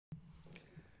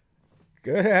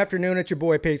Good afternoon, it's your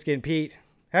boy Pigskin Pete.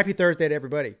 Happy Thursday to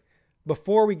everybody.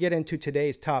 Before we get into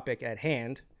today's topic at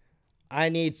hand,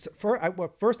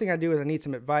 first thing I do is I need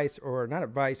some advice, or not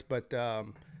advice, but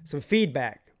some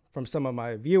feedback from some of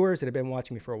my viewers that have been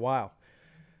watching me for a while.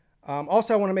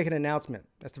 Also, I want to make an announcement.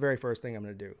 That's the very first thing I'm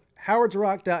going to do.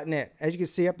 howardsrock.net, as you can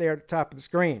see up there at the top of the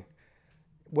screen,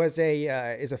 is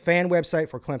a fan website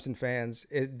for Clemson fans.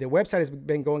 The website has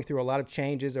been going through a lot of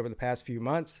changes over the past few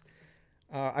months.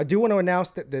 I do want to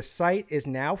announce that this site is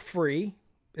now free.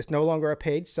 It's no longer a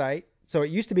paid site. So it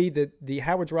used to be the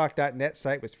howardsrock.net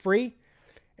site was free.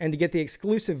 And to get the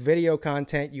exclusive video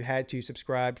content, you had to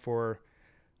subscribe for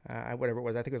whatever it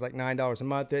was. I think it was like $9 a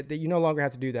month. That you no longer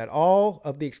have to do that. All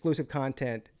of the exclusive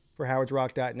content for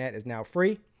howardsrock.net is now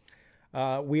free.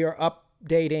 We are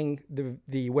updating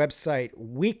the website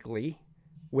weekly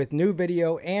with new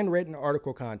video and written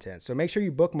article content. So make sure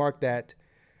you bookmark that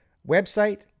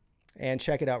website and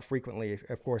check it out frequently,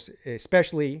 of course,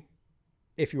 especially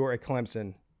if you're a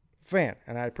Clemson fan,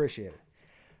 and I appreciate it.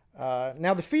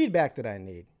 Now, the feedback that I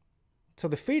need. So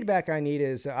the feedback I need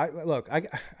is, I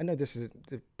know this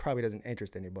probably doesn't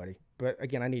interest anybody, but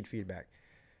again, I need feedback.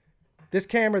 This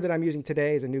camera that I'm using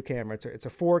today is a new camera. It's a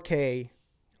 4K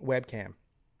webcam.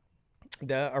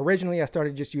 Originally, I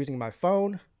started just using my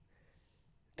phone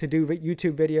to do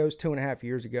YouTube videos 2.5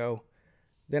 years ago.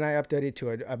 Then I updated to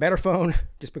a better phone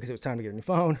just because it was time to get a new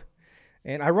phone.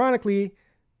 And ironically,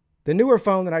 the newer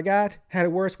phone that I got had a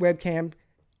worse webcam,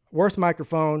 worse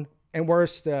microphone, and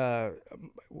worse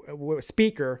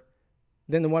speaker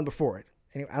than the one before it.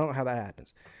 Anyway, I don't know how that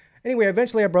happens. Anyway,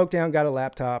 eventually I broke down, got a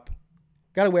laptop,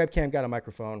 got a webcam, got a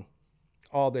microphone,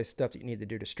 all this stuff that you need to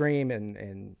do to stream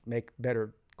and make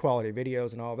better quality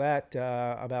videos and all that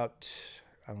about,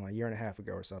 I don't know, a year and a half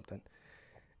ago or something.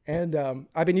 And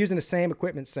I've been using the same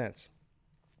equipment since.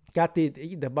 Got the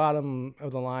bottom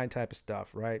of the line type of stuff,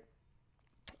 right?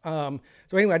 So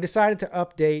anyway, I decided to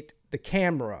update the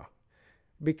camera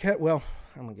because, well,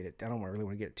 I'm gonna get it. I don't really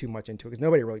want to get too much into it because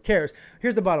nobody really cares.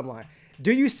 Here's the bottom line: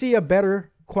 do you see a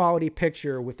better quality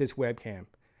picture with this webcam?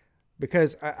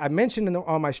 Because I mentioned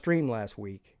on my stream last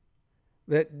week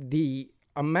that the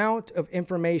amount of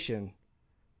information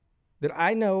that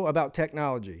I know about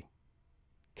technology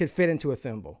could fit into a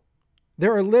thimble.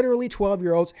 There are literally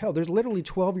 12-year-olds. Hell, there's literally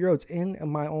 12-year-olds in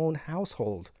my own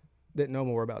household that know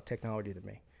more about technology than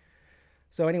me.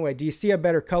 So anyway, do you see a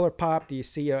better color pop? Do you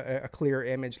see a clearer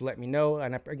image? Let me know.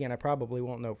 And again, I probably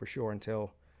won't know for sure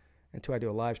until I do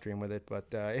a live stream with it.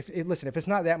 But listen, if it's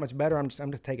not that much better, I'm just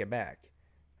to take it back.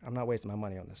 I'm not wasting my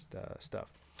money on this stuff.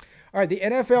 All right, the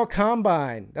NFL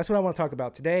Combine. That's what I want to talk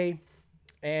about today.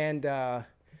 And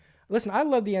listen, I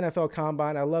love the NFL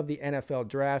Combine. I love the NFL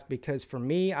Draft because for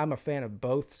me, I'm a fan of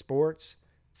both sports.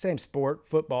 Same sport,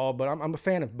 football, but I'm a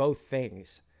fan of both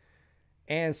things.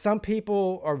 And some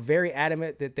people are very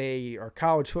adamant that they are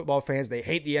college football fans. They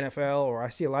hate the NFL, or I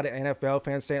see a lot of NFL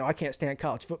fans saying, "Oh, I can't stand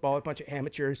college football. A bunch of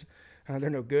amateurs. They're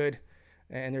no good."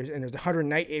 And there's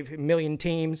 198 million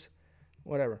teams,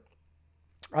 whatever.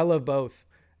 I love both.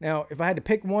 Now, if I had to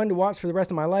pick one to watch for the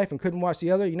rest of my life and couldn't watch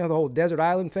the other, you know, the whole desert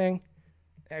island thing,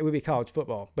 it would be college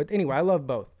football. But anyway, I love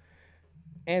both.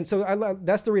 And so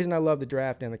that's the reason I love the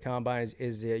draft and the combine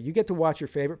is you get to watch your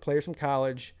favorite players from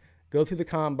college go through the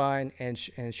combine and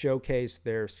showcase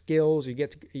their skills. You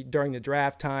get to, during the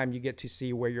draft time, you get to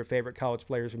see where your favorite college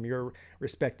players from your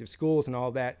respective schools and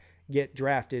all that get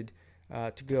drafted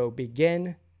to go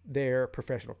begin their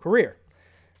professional career.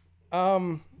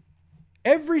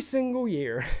 Every single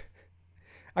year,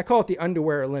 I call it the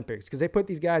underwear Olympics because they put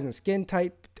these guys in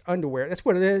skin-tight underwear. That's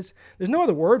what it is. There's no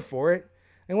other word for it.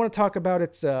 They want to talk about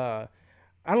it's, I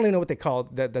don't even know what they call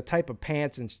it, the type of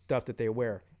pants and stuff that they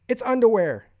wear. It's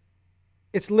underwear.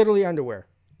 It's literally underwear.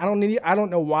 I don't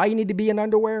know why you need to be in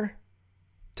underwear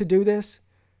to do this.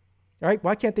 All right?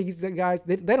 Why can't these guys,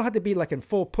 they don't have to be like in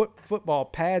full football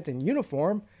pads and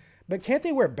uniform, but can't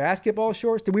they wear basketball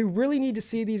shorts? Do we really need to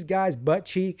see these guys' butt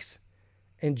cheeks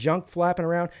and junk flapping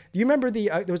around? Do you remember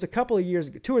there was a couple of years,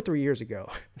 2 or 3 years ago,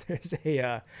 there's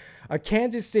a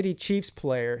Kansas City Chiefs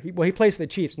player. He plays for the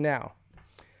Chiefs now.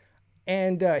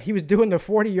 And he was doing the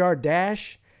 40-yard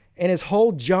dash, and his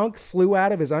whole junk flew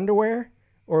out of his underwear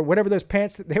or whatever those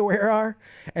pants that they wear are.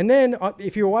 And then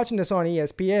if you're watching this on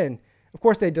ESPN, of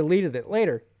course they deleted it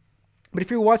later. But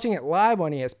if you're watching it live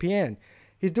on ESPN,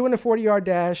 he's doing the 40-yard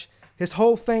dash. His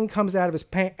whole thing comes out of his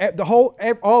pants,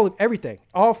 everything,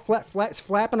 all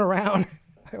flapping around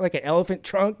like an elephant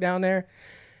trunk down there.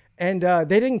 And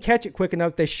they didn't catch it quick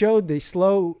enough. They showed the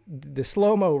slow-mo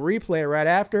replay right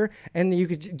after, and you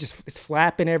could just, it's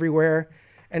flapping everywhere.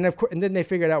 And of course, and then they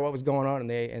figured out what was going on, and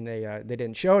they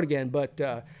didn't show it again. But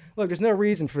look, there's no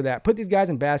reason for that. Put these guys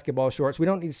in basketball shorts. We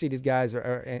don't need to see these guys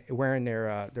wearing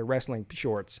their wrestling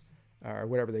shorts or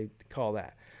whatever they call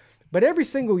that. But every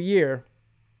single year,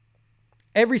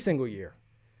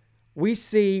 we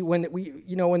see when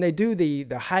they do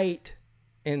the height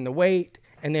and the weight,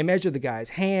 and they measure the guy's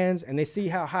hands, and they see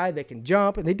how high they can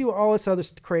jump, and they do all this other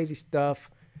crazy stuff.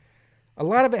 A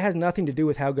lot of it has nothing to do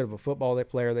with how good of a football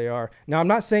player they are. Now, I'm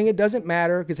not saying it doesn't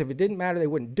matter, because if it didn't matter, they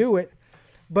wouldn't do it.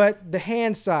 But the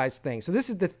hand size thing. So this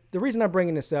is the reason I'm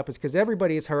bringing this up is because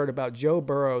everybody has heard about Joe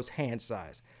Burrow's hand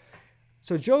size.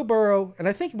 So Joe Burrow, and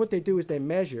I think what they do is they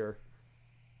measure,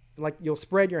 like you'll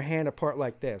spread your hand apart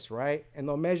like this, right? And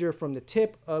they'll measure from the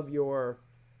tip of your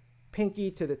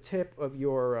pinky to the tip of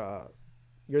your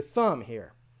thumb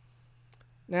here.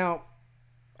 Now,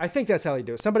 I think that's how they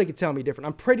do it. Somebody could tell me different.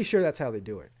 I'm pretty sure that's how they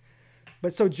do it.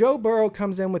 But so Joe Burrow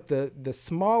comes in with the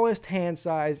smallest hand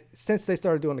size since they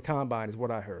started doing the combine is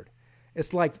what I heard.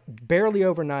 It's like barely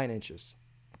over 9 inches,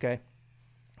 okay?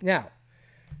 Now,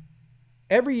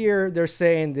 every year they're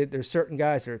saying that there's certain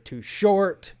guys that are too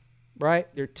short, right?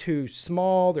 They're too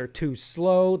small. They're too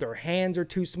slow. Their hands are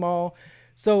too small.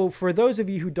 So for those of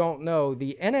you who don't know,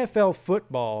 the NFL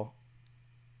football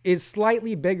is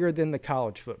slightly bigger than the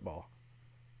college football.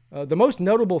 The most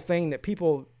notable thing that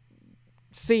people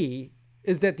see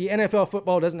is that the NFL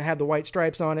football doesn't have the white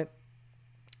stripes on it,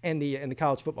 and the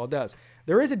college football does.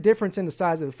 There is a difference in the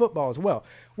size of the football as well.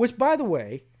 Which, by the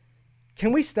way,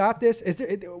 can we stop this?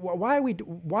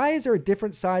 Why is there a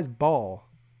different size ball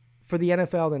for the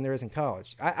NFL than there is in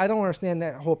college? I don't understand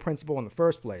that whole principle in the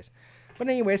first place. But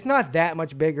anyway, it's not that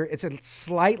much bigger. It's a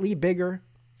slightly bigger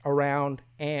around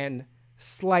and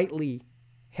slightly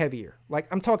heavier. Like,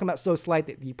 I'm talking about so slight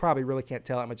that you probably really can't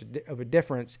tell that much of a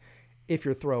difference if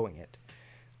you're throwing it.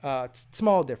 It's a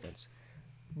small difference.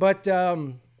 But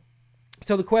so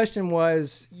the question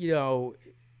was,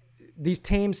 these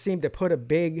teams seem to put a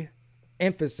big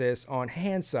emphasis on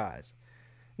hand size.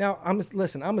 Now,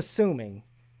 I'm assuming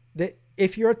that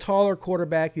if you're a taller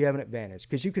quarterback, you have an advantage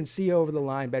because you can see over the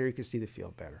line better, you can see the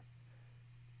field better.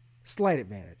 Slight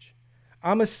advantage.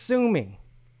 I'm assuming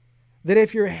that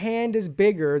if your hand is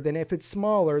bigger than if it's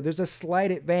smaller, there's a slight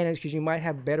advantage because you might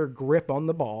have better grip on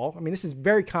the ball. I mean, this is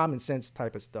very common sense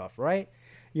type of stuff, right?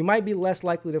 You might be less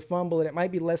likely to fumble it. It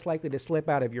might be less likely to slip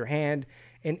out of your hand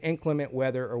in inclement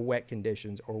weather or wet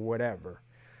conditions or whatever.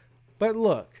 But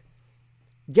look,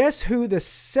 guess who the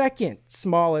second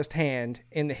smallest hand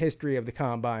in the history of the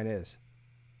combine is?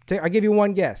 I'll give you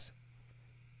one guess.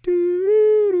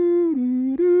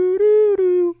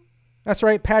 That's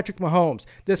right, Patrick Mahomes.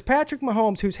 Does Patrick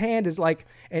Mahomes, whose hand is like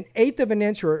 1/8 of an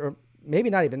inch or maybe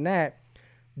not even that,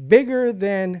 bigger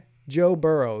than Joe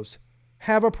Burrow's,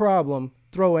 have a problem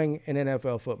throwing an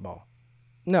NFL football?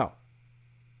 No.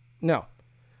 Now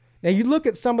you look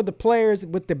at some of the players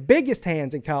with the biggest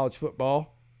hands in college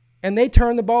football, and they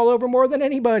turn the ball over more than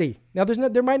anybody. Now,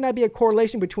 there might not be a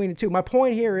correlation between the two. My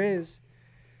point here is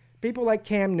people like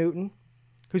Cam Newton,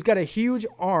 who's got a huge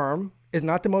arm, is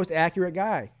not the most accurate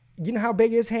guy. You know how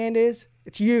big his hand is?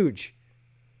 It's huge.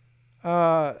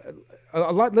 There's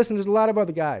a lot of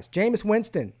other guys. Jameis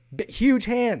Winston, huge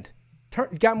hand.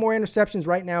 He's got more interceptions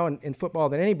right now in football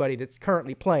than anybody that's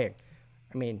currently playing.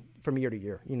 I mean, from year to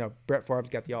year. Brett Favre's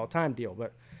got the all-time deal.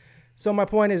 But so my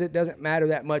point is it doesn't matter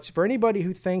that much. For anybody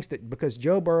who thinks that because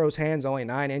Joe Burrow's hand's only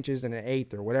 9 inches and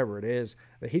 1/8 or whatever it is,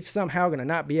 that he's somehow going to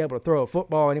not be able to throw a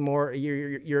football anymore,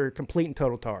 you're a complete and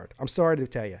total tard. I'm sorry to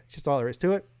tell you. It's just all there is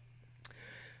to it.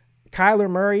 Kyler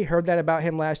Murray, heard that about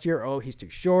him last year. Oh, he's too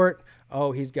short.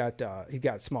 Oh, he's got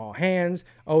small hands.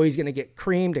 Oh, he's going to get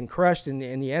creamed and crushed in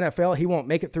the NFL. He won't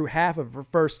make it through half of the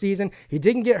first season. He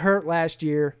didn't get hurt last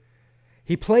year.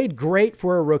 He played great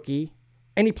for a rookie,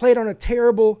 and he played on a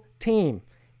terrible team.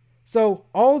 So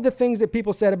all of the things that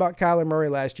people said about Kyler Murray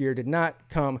last year did not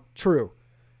come true.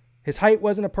 His height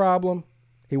wasn't a problem.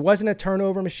 He wasn't a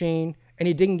turnover machine, and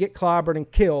he didn't get clobbered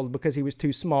and killed because he was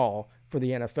too small for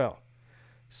the NFL.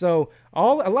 So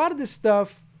a lot of this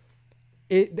stuff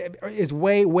is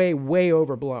way, way, way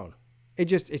overblown.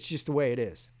 It's just the way it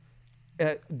is.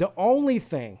 The only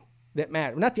thing that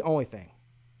matters, not the only thing,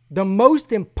 the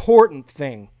most important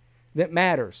thing that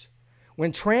matters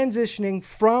when transitioning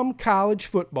from college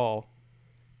football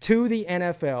to the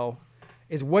NFL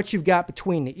is what you've got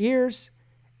between the ears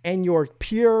and your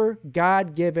pure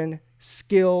God-given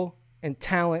skill and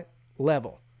talent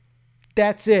level.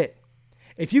 That's it.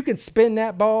 If you can spin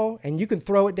that ball and you can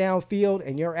throw it downfield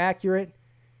and you're accurate,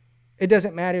 it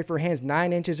doesn't matter if your hand's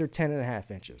 9 inches or 10.5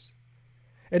 inches.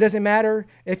 It doesn't matter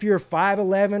if you're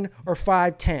 5'11 or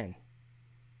 5'10.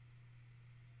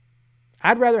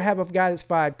 I'd rather have a guy that's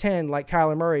 5'10", like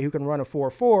Kyler Murray, who can run a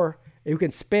 4.4, who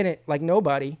can spin it like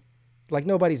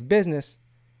nobody's business,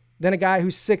 than a guy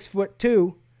who's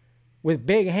 6'2", with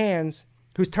big hands,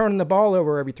 who's turning the ball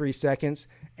over every 3 seconds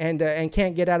and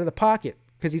can't get out of the pocket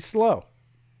because he's slow.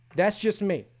 That's just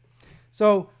me.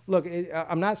 So, look,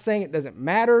 I'm not saying it doesn't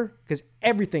matter, because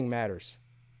everything matters.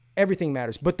 Everything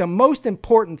matters. But the most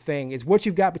important thing is what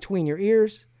you've got between your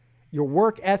ears, your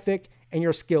work ethic, and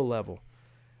your skill level.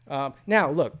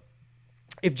 Now, look,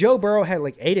 if Joe Burrow had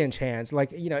like 8-inch hands,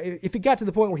 like, you know, if he got to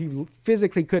the point where he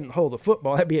physically couldn't hold a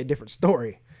football, that'd be a different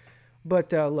story.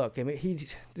 But look, I mean,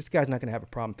 this guy's not going to have a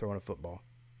problem throwing a football.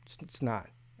 It's not.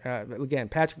 Again,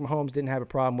 Patrick Mahomes didn't have a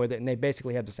problem with it, and they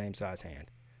basically have the same size hand.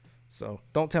 So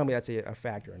don't tell me that's a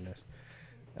factor in this.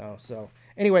 So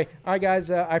anyway, all right,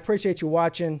 guys, I appreciate you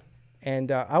watching,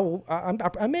 and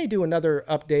I may do another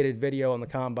updated video on the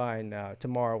Combine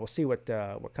tomorrow. We'll see what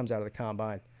comes out of the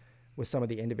Combine with some of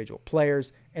the individual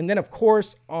players. And then, of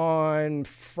course, on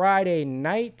Friday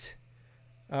night,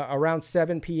 around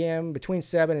 7 p.m., between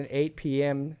 7 and 8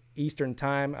 p.m. Eastern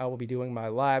time, I will be doing my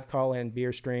live call-in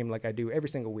beer stream like I do every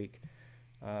single week.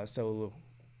 So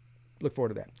look forward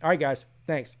to that. All right, guys.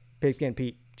 Thanks. Pigskin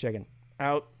Pete checking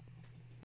out.